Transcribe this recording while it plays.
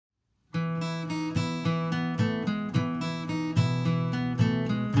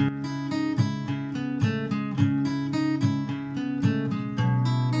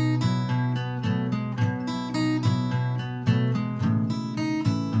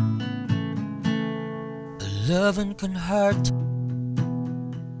Loving can hurt,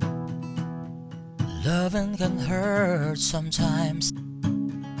 loving can hurt sometimes,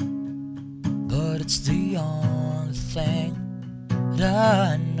 but it's the only thing that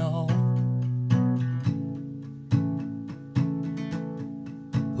I know.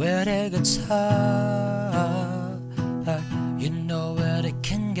 Where it gets hurt, you know where it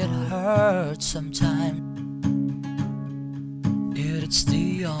can get hurt sometimes. It's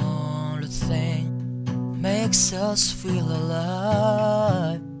the only thing makes us feel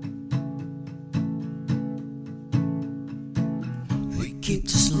alive. We keep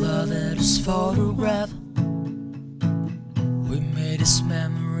this love that is photographed. We made these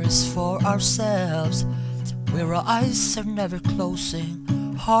memories for ourselves, where our eyes are never closing,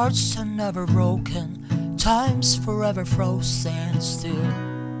 hearts are never broken, time's forever frozen still.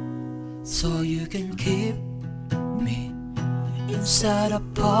 So you can keep me inside a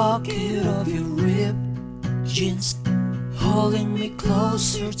pocket of your ripped jeans, holding me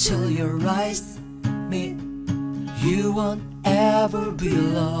closer till your eyes meet. You won't ever be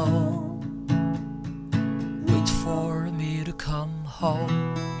alone. Wait for me to come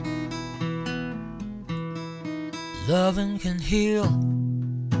home. Loving can heal,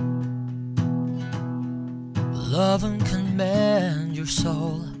 loving can mend your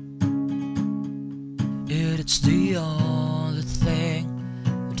soul. It's the only thing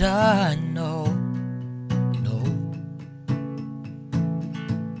that I know.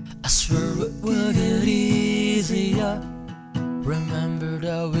 I swear it would get easier. Remember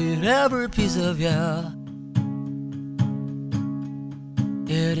that with every piece of you.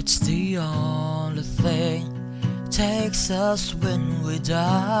 It's the only thing takes us when we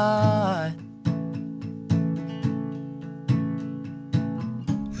die.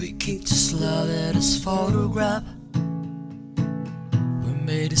 We keep this love that is photographed. We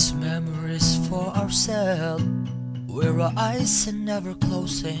made these memories for ourselves, where our eyes are never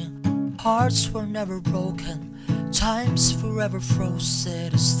closing, hearts were never broken, time's forever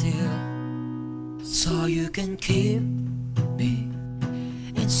frozen still. So you can keep me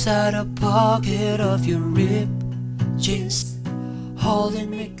inside a pocket of your ripped jeans, holding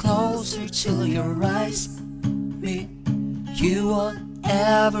me closer till your eyes meet. You won't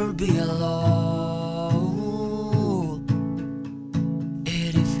ever be alone.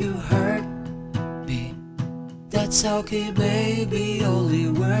 And if you hurt me, that's okay, baby. Only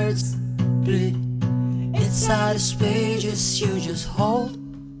words bleed inside these pages. You just hold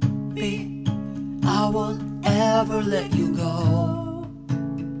me, I won't ever let you go.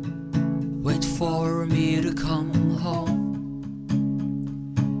 Wait for me to come home.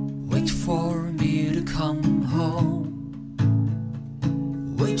 Wait for me to come home.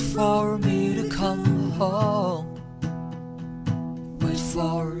 Wait for me to come home. Wait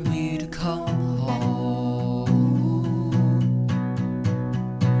for me to come home.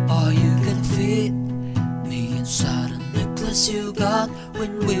 Or you can fit me inside a necklace you got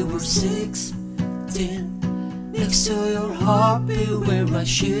when we were 16, next to your heartbeat where I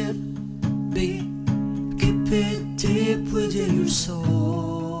should be. Keep it deep within your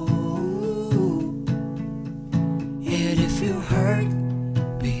soul. And if you hurt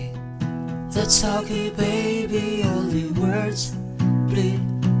me, that's okay, baby. Only words bleed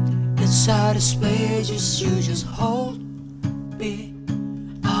inside these pages. You just hold me,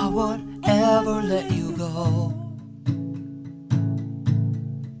 I won't ever let you go.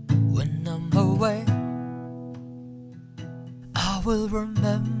 When I'm away, I will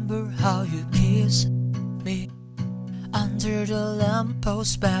remember how you kissed me under the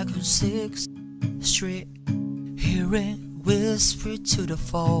lamppost back on 6th Street, hearing whisper to the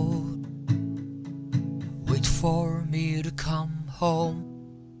phone. Wait for me to come home.